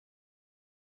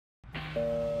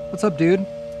What's up, dude?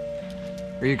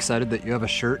 Are you excited that you have a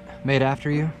shirt made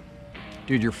after you?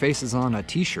 Dude, your face is on a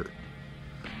t-shirt.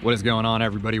 What is going on,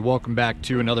 everybody? Welcome back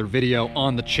to another video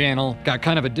on the channel. Got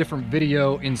kind of a different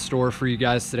video in store for you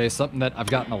guys today, something that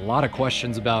I've gotten a lot of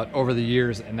questions about over the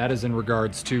years, and that is in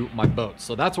regards to my boat.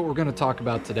 So that's what we're gonna talk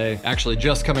about today. Actually,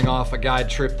 just coming off a guide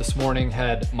trip this morning,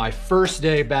 had my first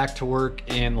day back to work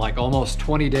in like almost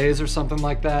 20 days or something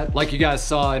like that. Like you guys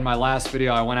saw in my last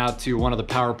video, I went out to one of the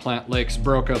power plant lakes,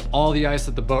 broke up all the ice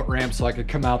at the boat ramp so I could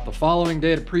come out the following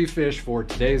day to pre-fish for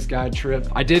today's guide trip.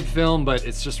 I did film, but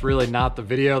it's just really not the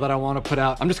video that I want to put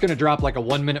out. I'm just gonna drop like a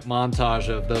 1-minute montage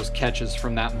of those catches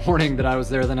from that morning that I was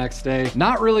there the next day.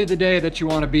 Not really the day that you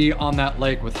want to be on that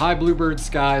lake with high bluebird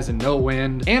skies and no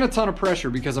wind and a ton of pressure,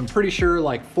 because I'm pretty sure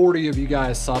like 40 of you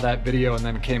guys saw that video and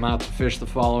then came out to fish the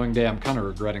following day. I'm kind of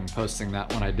regretting posting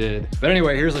that when I did. But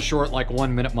anyway, here's a short like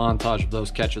 1-minute montage of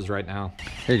those catches right now.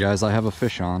 Hey guys, I have a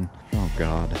fish on. Oh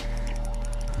God,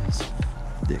 this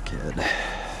dickhead.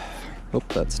 Hope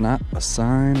that's not a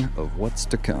sign of what's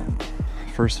to come.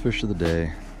 First fish of the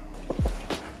day.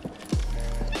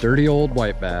 Dirty old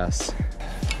white bass.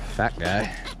 Fat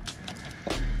guy.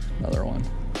 Another one.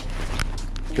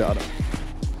 Got him.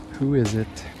 Who is it?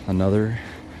 Another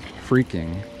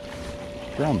freaking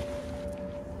drum.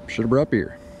 Should have brought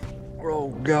beer. Oh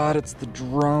God, it's the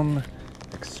drum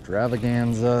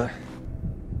extravaganza.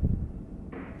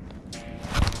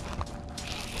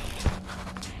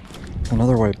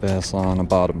 Another white bass on a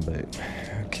bottom bait.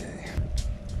 Okay.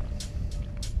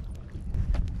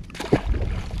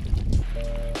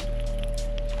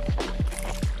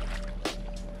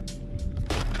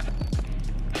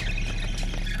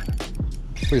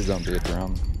 Please don't be a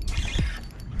drum.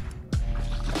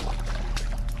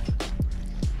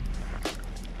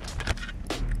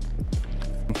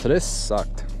 Today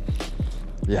sucked.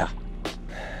 Yeah,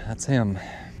 that's him.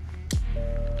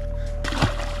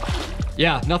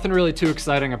 Yeah, nothing really too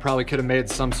exciting. I probably could have made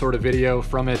some sort of video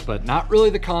from it, but not really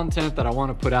the content that I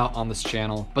want to put out on this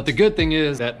channel. But the good thing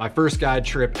is that my first guide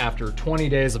trip after 20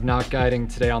 days of not guiding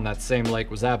today on that same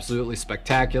lake was absolutely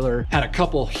spectacular. Had a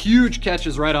couple huge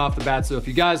catches right off the bat, so if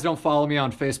you guys don't follow me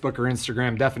on Facebook or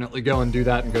Instagram, definitely go and do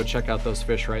that and go check out those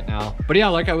fish right now. But yeah,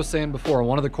 like I was saying before,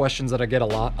 one of the questions that I get a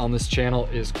lot on this channel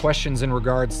is questions in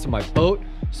regards to my boat.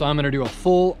 So I'm gonna do a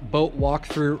full boat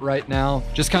walkthrough right now.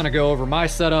 Just kind of go over my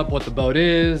setup, what the boat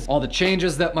is, all the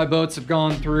changes that my boats have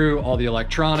gone through, all the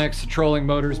electronics, trolling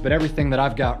motors, but everything that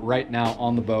I've got right now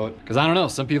on the boat. Because I don't know,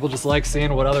 some people just like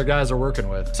seeing what other guys are working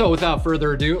with. So without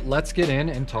further ado, let's get in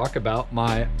and talk about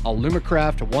my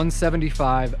Alumacraft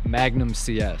 175 Magnum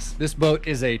CS. This boat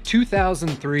is a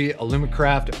 2003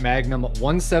 Alumacraft Magnum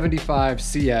 175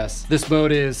 CS. This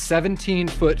boat is 17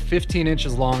 foot 15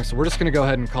 inches long, so we're just gonna go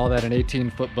ahead and call that an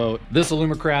 18-foot boat. This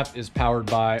Alumacraft is powered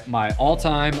by my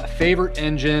all-time favorite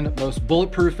engine, most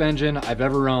bulletproof engine I've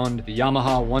ever owned, the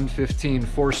Yamaha 115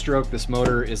 4-stroke. This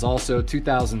motor is also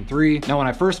 2003. Now, when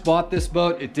I first bought this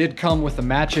boat, it did come with a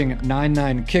matching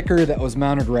 9.9 kicker that was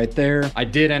mounted right there. I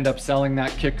did end up selling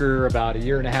that kicker about 1.5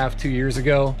 years, 2 years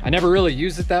ago. I never really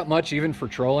used it that much, even for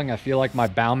trolling. I feel like my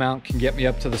bow mount can get me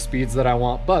up to the speeds that I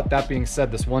want, but that being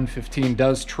said, this 115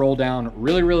 does troll down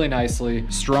really, really nicely.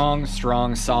 Strong,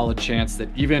 solid chance that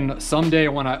even someday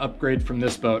when I upgrade from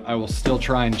this boat, I will still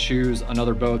try and choose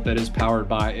another boat that is powered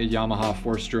by a Yamaha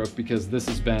 4-stroke, because this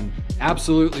has been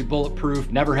absolutely bulletproof.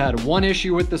 Never had one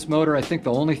issue with this motor. I think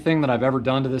the only thing that I've ever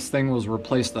done to this thing was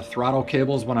replace the throttle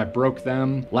cables when I broke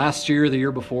them last year, the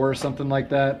year before, or something like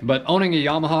that. But owning a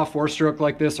Yamaha 4-stroke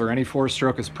like this, or any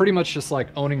 4-stroke, is pretty much just like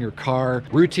owning your car.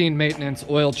 Routine maintenance,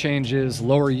 oil changes,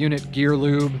 lower unit gear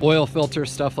lube, oil filter,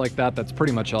 stuff like that. That's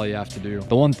pretty much all you have to do.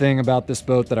 The one thing about this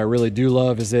boat that I really do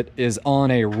love is it is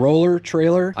on a roller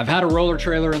trailer. I've had a roller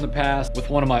trailer in the past with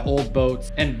one of my old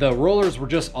boats, and the rollers were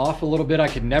just off a little bit. I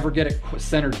could never get it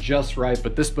centered just right,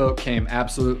 but this boat came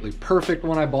absolutely perfect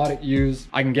when I bought it used.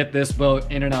 I can get this boat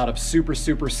in and out of super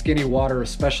skinny water,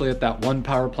 especially at that one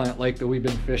power plant lake that we've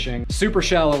been fishing. Super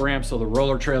shallow ramp, so the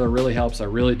roller trailer really helps. I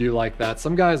really do like that.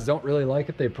 Some guys don't really like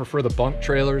it. They prefer the bunk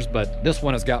trailers, but this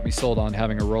one has got me sold on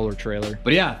having a roller trailer.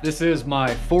 But yeah, this is my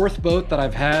 4th boat that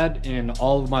I've had in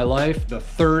all of my life. The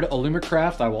 3rd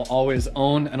Alumacraft. I will always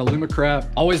own an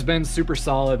Alumacraft. Always been super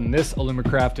solid, and this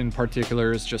Alumacraft in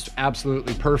particular is just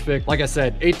absolutely perfect. Like I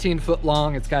said, 18 foot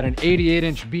long. It's got an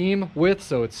 88-inch beam width,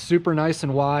 so it's super nice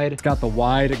and wide. It's got the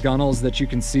wide gunnels that you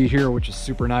can see here, which is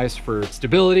super nice for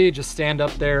stability. Just stand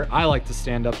up there. I like to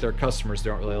stand up there. Customers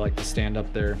don't really like to stand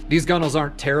up there. These gunnels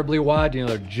aren't terribly wide. You know,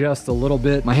 they're just a little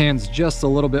bit, my hand's just a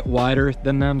little bit wider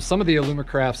than them. Some of the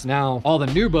Alumacrafts now, all the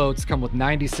new boats come with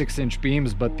 96-inch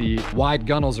beams, but the wide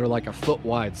gunnels are like a foot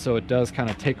wide, so it does kind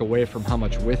of take away from how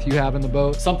much width you have in the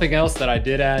boat. Something else that I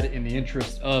did add in the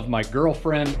interest of my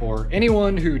girlfriend or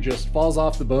anyone who just falls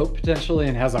off the boat potentially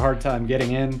and has a hard time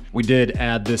getting in, we did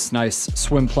add this nice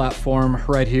swim platform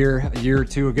right here a year or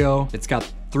two ago. It's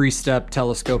got 3-step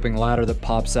telescoping ladder that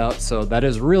pops out, so that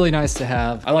is really nice to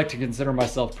have. I like to consider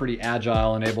myself pretty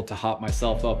agile and able to hop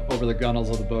myself up over the gunnels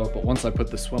of the boat, but once I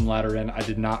put the swim ladder in, I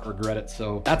did not regret it.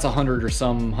 So that's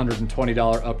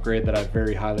 $120 upgrade that I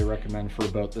very highly recommend for a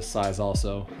boat this size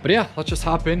also. But yeah, let's just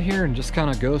hop in here and just kind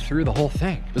of go through the whole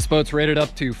thing. This boat's rated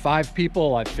up to 5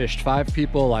 people. I've fished 5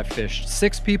 people. I've fished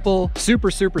 6 people. Super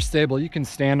stable. You can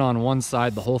stand on one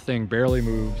side. The whole thing barely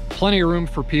moved. Plenty of room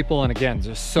for people. And again,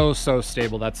 just so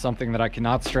stable. That's something that I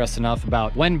cannot stress enough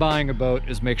about when buying a boat,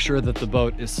 is make sure that the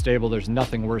boat is stable. There's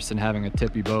nothing worse than having a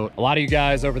tippy boat. A lot of you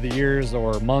guys over the years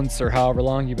or months or however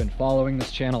long you've been following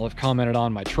this channel have commented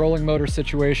on my trolling motor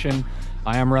situation.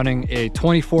 I am running a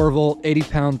 24 volt, 80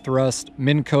 pound thrust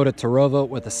Minn Kota Tarova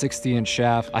with a 60-inch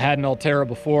shaft. I had an Altera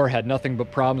before, had nothing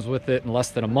but problems with it in less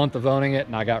than a month of owning it,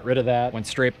 and I got rid of that. Went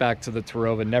straight back to the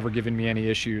Tarova, never giving me any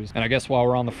issues. And I guess while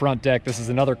we're on the front deck, this is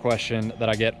another question that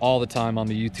I get all the time on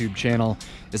the YouTube channel,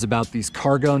 is about these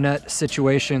cargo net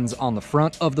situations on the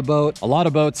front of the boat. A lot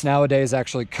of boats nowadays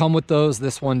actually come with those.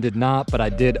 This one did not, but I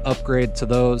did upgrade to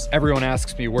those. Everyone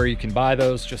asks me where you can buy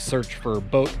those. Just search for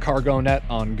boat cargo net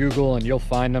on Google and you'll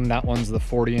find them. That one's the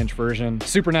 40-inch version.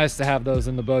 Super nice to have those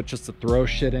in the boat just to throw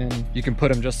shit in. You can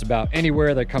put them just about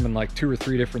anywhere. They come in like 2 or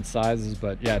 3 different sizes,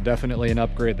 but yeah, definitely an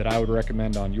upgrade that I would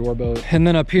recommend on your boat. And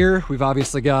then up here, we've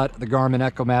obviously got the Garmin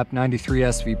EcoMap 93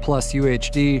 SV Plus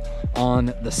UHD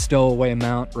on the stowaway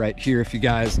mount right here. If you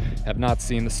guys have not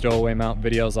seen the stowaway mount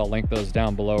videos, I'll link those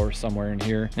down below or somewhere in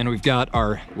here. And we've got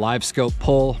our live scope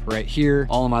pull right here.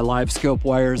 All of my live scope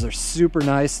wires are super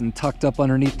nice and tucked up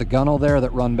underneath the gunnel there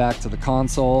that run back to the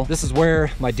console. This is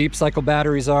where my deep cycle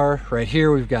batteries are. Right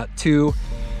here, we've got 2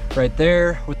 right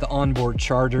there with the onboard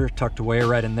charger tucked away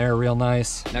right in there, real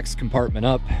nice. Next compartment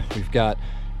up, we've got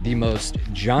the most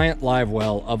giant live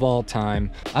well of all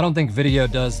time. I don't think video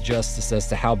does justice as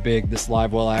to how big this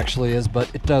live well actually is,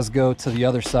 but it does go to the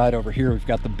other side over here. We've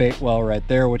got the bait well right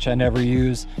there, which I never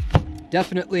use.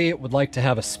 Definitely would like to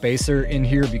have a spacer in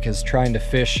here because trying to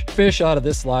fish out of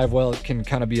this live well, it can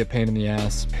kind of be a pain in the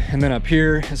ass. And then up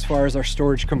here, as far as our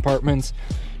storage compartments,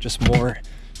 just more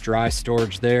dry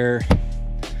storage there.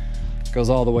 Goes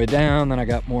all the way down. Then I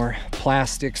got more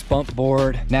plastics, bump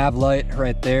board, nav light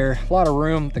right there. A lot of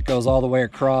room that goes all the way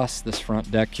across this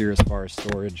front deck here as far as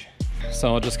storage.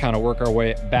 So I'll just kind of work our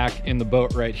way back in the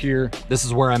boat right here. This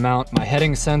is where I mount my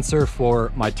heading sensor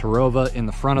for my Tarova in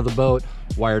the front of the boat,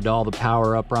 wired to all the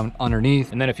power up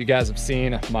underneath. And then if you guys have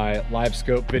seen my live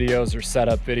scope videos or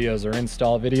setup videos or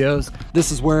install videos,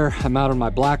 this is where I mounted my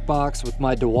black box with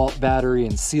my DeWalt battery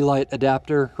and sea light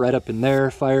adapter right up in there,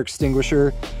 fire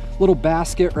extinguisher, little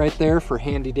basket right there for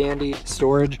handy dandy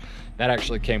storage. That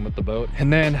actually came with the boat.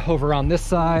 And then over on this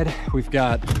side, we've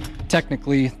got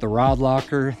technically the rod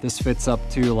locker. This fits up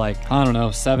to like, I don't know,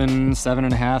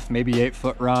 7.5, maybe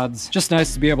 8-foot rods. Just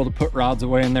nice to be able to put rods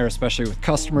away in there, especially with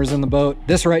customers in the boat.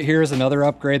 This right here is another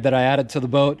upgrade that I added to the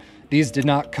boat. These did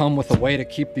not come with a way to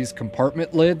keep these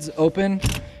compartment lids open,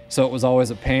 so it was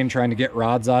always a pain trying to get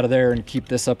rods out of there and keep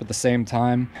this up at the same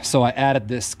time. So I added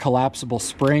this collapsible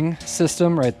spring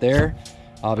system right there.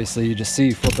 Obviously you just see,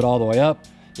 you flip it all the way up,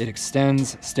 it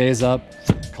extends, stays up,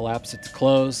 collapse it to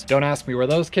close. Don't ask me where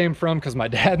those came from because my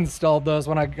dad installed those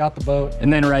when I got the boat.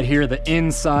 And then right here, the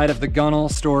inside of the gunnel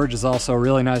storage is also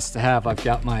really nice to have. I've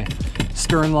got my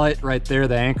stern light right there,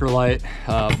 the anchor light,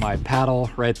 my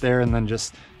paddle right there, and then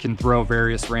just can throw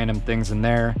various random things in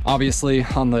there. Obviously,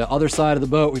 on the other side of the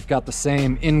boat, we've got the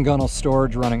same in-gunnel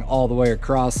storage running all the way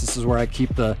across. This is where I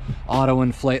keep the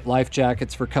auto-inflate life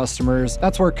jackets for customers.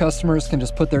 That's where customers can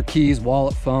just put their keys,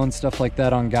 wallet, phone, stuff like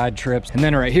that on guide trips. And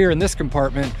then right here in this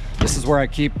compartment, this is where I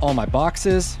keep all my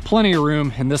boxes. Plenty of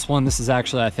room in this one. This is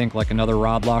actually, I think, like another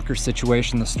rod locker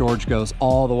situation. The storage goes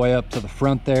all the way up to the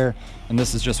front there. And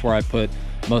this is just where I put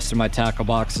most of my tackle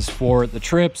boxes for the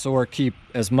trips, or keep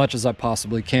as much as I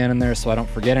possibly can in there so I don't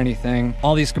forget anything.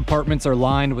 All these compartments are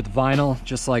lined with vinyl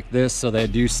just like this, so they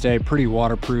do stay pretty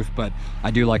waterproof, but I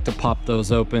do like to pop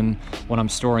those open when I'm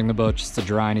storing the boat just to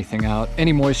dry anything out,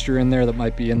 any moisture in there that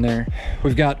might be in there.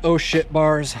 We've got oh shit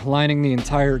bars lining the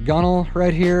entire gunnel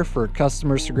right here for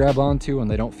customers to grab onto when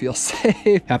they don't feel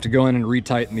safe. Have to go in and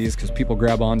retighten these because people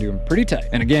grab onto them pretty tight.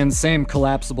 And again, same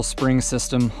collapsible spring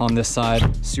system on this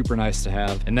side, super nice to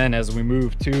have. And then as we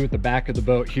move to the back of the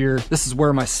boat here, this is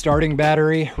where my starting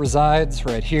battery resides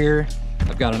right here.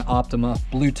 I've got an Optima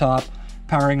blue top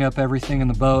powering up everything in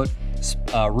the boat.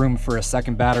 room for a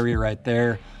second battery right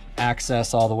there.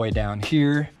 Access all the way down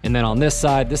here. And then on this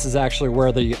side, this is actually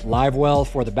where the live well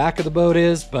for the back of the boat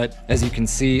is, but as you can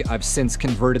see, I've since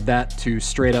converted that to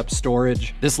straight up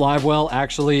storage. This live well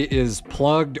actually is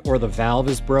plugged, or the valve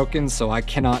is broken, so I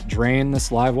cannot drain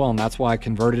this live well, and that's why I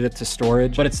converted it to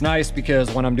storage. But it's nice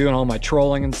because when I'm doing all my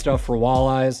trolling and stuff for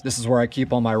walleyes, this is where I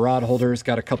keep all my rod holders.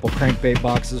 Got a couple crankbait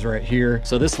boxes right here.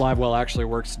 So this live well actually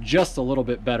works just a little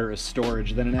bit better as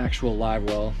storage than an actual live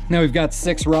well. Now we've got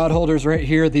 6 rod holders right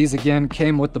here. These again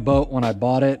came with the boat when I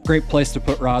bought it. Great place to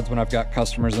put rods when I've got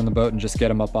customers in the boat and just get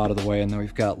them up out of the way. And then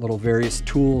we've got little various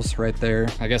tools right there.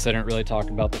 I guess I didn't really talk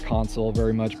about the console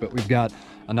very much, but we've got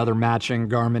another matching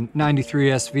Garmin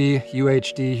 93SV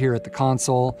UHD here at the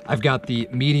console. I've got the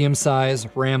medium size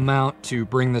RAM mount to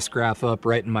bring this graph up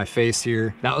right in my face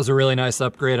here. That was a really nice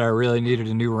upgrade. I really needed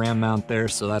a new RAM mount there,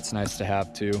 so that's nice to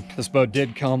have too. This boat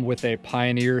did come with a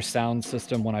Pioneer sound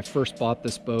system. When I first bought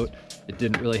this boat, it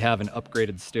didn't really have an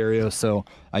upgraded stereo, so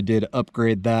I did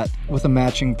upgrade that with a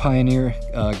matching Pioneer,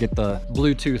 get the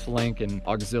Bluetooth link and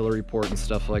auxiliary port and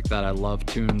stuff like that. I love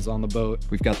tunes on the boat.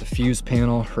 We've got the fuse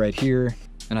panel right here.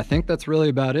 And I think that's really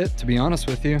about it, to be honest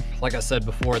with you. Like I said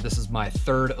before, this is my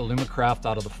 3rd Alumacraft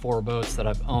out of the 4 boats that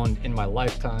I've owned in my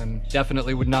lifetime.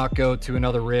 Definitely would not go to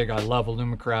another rig. I love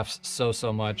Alumacrafts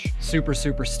so much. Super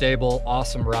stable,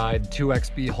 awesome ride,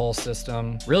 2XB hull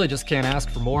system. Really just can't ask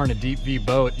for more in a deep V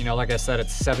boat. You know, like I said,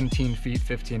 it's 17 feet,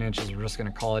 15 inches. We're just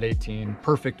gonna call it 18.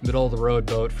 Perfect middle of the road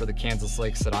boat for the Kansas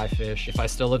lakes that I fish. If I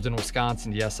still lived in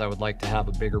Wisconsin, yes, I would like to have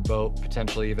a bigger boat,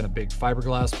 potentially even a big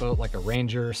fiberglass boat like a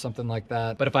Ranger or something like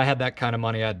that. But if I had that kind of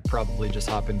money, I'd probably just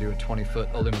hop into a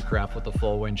 20-foot Alumacraft with a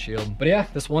full windshield. But yeah,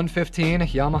 this 115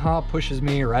 Yamaha pushes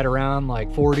me right around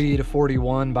like 40 to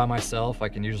 41 by myself. I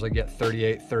can usually get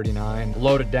 38, 39.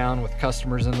 Loaded down with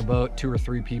customers in the boat, 2 or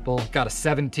 3 people. Got a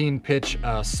 17 pitch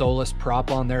Solus prop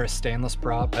on there, a stainless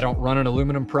prop. I don't run an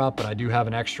aluminum prop, but I do have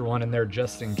an extra one in there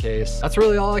just in case. That's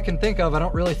really all I can think of. I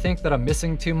don't really think that I'm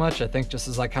missing too much. I think just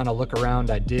as I kind of look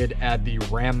around, I did add the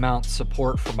ram mount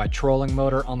support for my trolling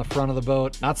motor on the front of the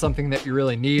boat. Not something that you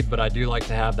really need, but I do like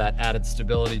to have that added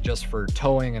stability just for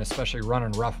towing and especially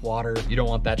running rough water. You don't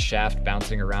want that shaft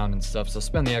bouncing around and stuff, so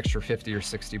spend the extra 50 or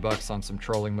 60 bucks on some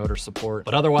trolling motor support.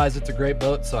 But otherwise, it's a great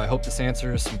boat, so I hope this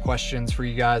answers some questions for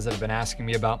you guys that have been asking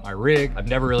me about my rig. I've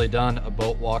never really done a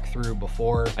boat walkthrough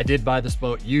before. I did buy this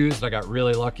boat used. I got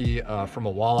really lucky from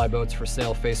a Walleye Boats for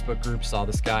Sale Facebook group. Saw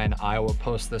this guy in Iowa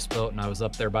post this boat, and I was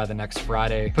up there by the next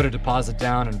Friday. Put a deposit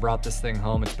down and brought this thing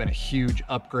home. It's been a huge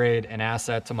upgrade and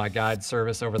asset to my guide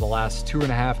service over the last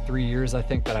 2.5, 3 years, I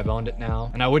think, that I've owned it now.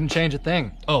 And I wouldn't change a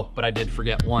thing. Oh, but I did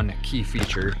forget one key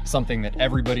feature, something that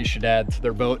everybody should add to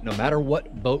their boat, no matter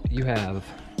what boat you have.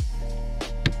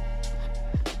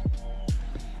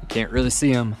 Can't really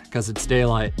see them because it's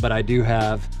daylight, but I do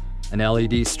have an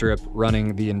LED strip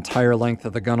running the entire length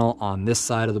of the gunnel on this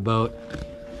side of the boat,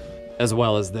 as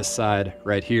well as this side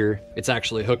right here. It's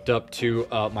actually hooked up to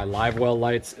my live well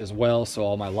lights as well, so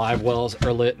all my live wells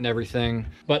are lit and everything.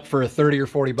 But for 30 or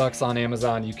 40 bucks on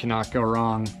Amazon, you cannot go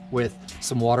wrong with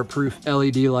some waterproof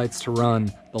LED lights to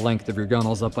run the length of your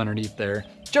gunnels up underneath there,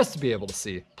 just to be able to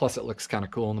see. Plus it looks kind of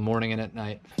cool in the morning and at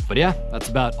night. But yeah, that's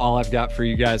about all I've got for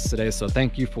you guys today. So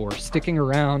thank you for sticking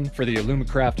around for the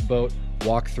Alumacraft boat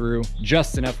walkthrough.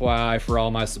 Just an FYI for all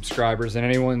my subscribers and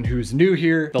anyone who's new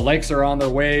here, the lakes are on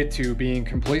their way to being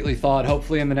completely thawed,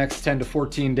 hopefully in the next 10 to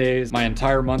 14 days. My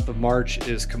entire month of March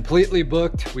is completely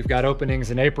booked. We've got openings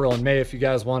in April and May if you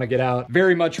guys want to get out.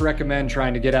 Very much recommend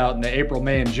trying to get out in the April,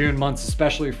 May, and June months,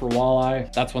 especially for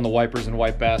walleye. That's when the wipers and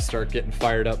white bass start getting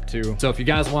fired up too. So if you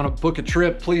guys want to book a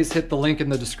trip, please hit the link in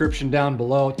the description down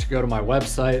below to go to my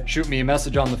website. Shoot me a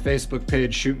message on the Facebook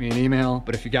page, shoot me an email.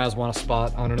 But if you guys want a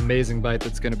spot on an amazing bite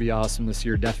that's going to be awesome this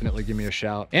year, definitely give me a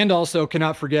shout. And also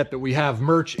cannot forget that we have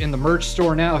merch in the merch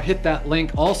store now. Hit that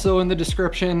link also in the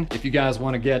description if you guys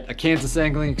want to get a Kansas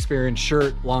Angling Experience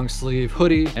shirt, long sleeve,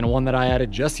 hoodie, and one that I added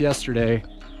just yesterday.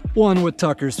 One with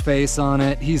Tucker's face on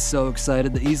it. He's so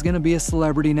excited that he's gonna be a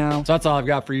celebrity now. So that's all I've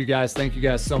got for you guys. Thank you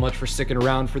guys so much for sticking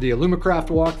around for the Alumacraft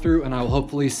walkthrough, and I will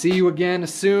hopefully see you again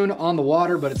soon on the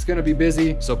water, but it's gonna be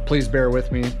busy, so please bear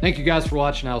with me. Thank you guys for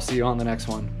watching. I'll see you on the next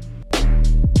one.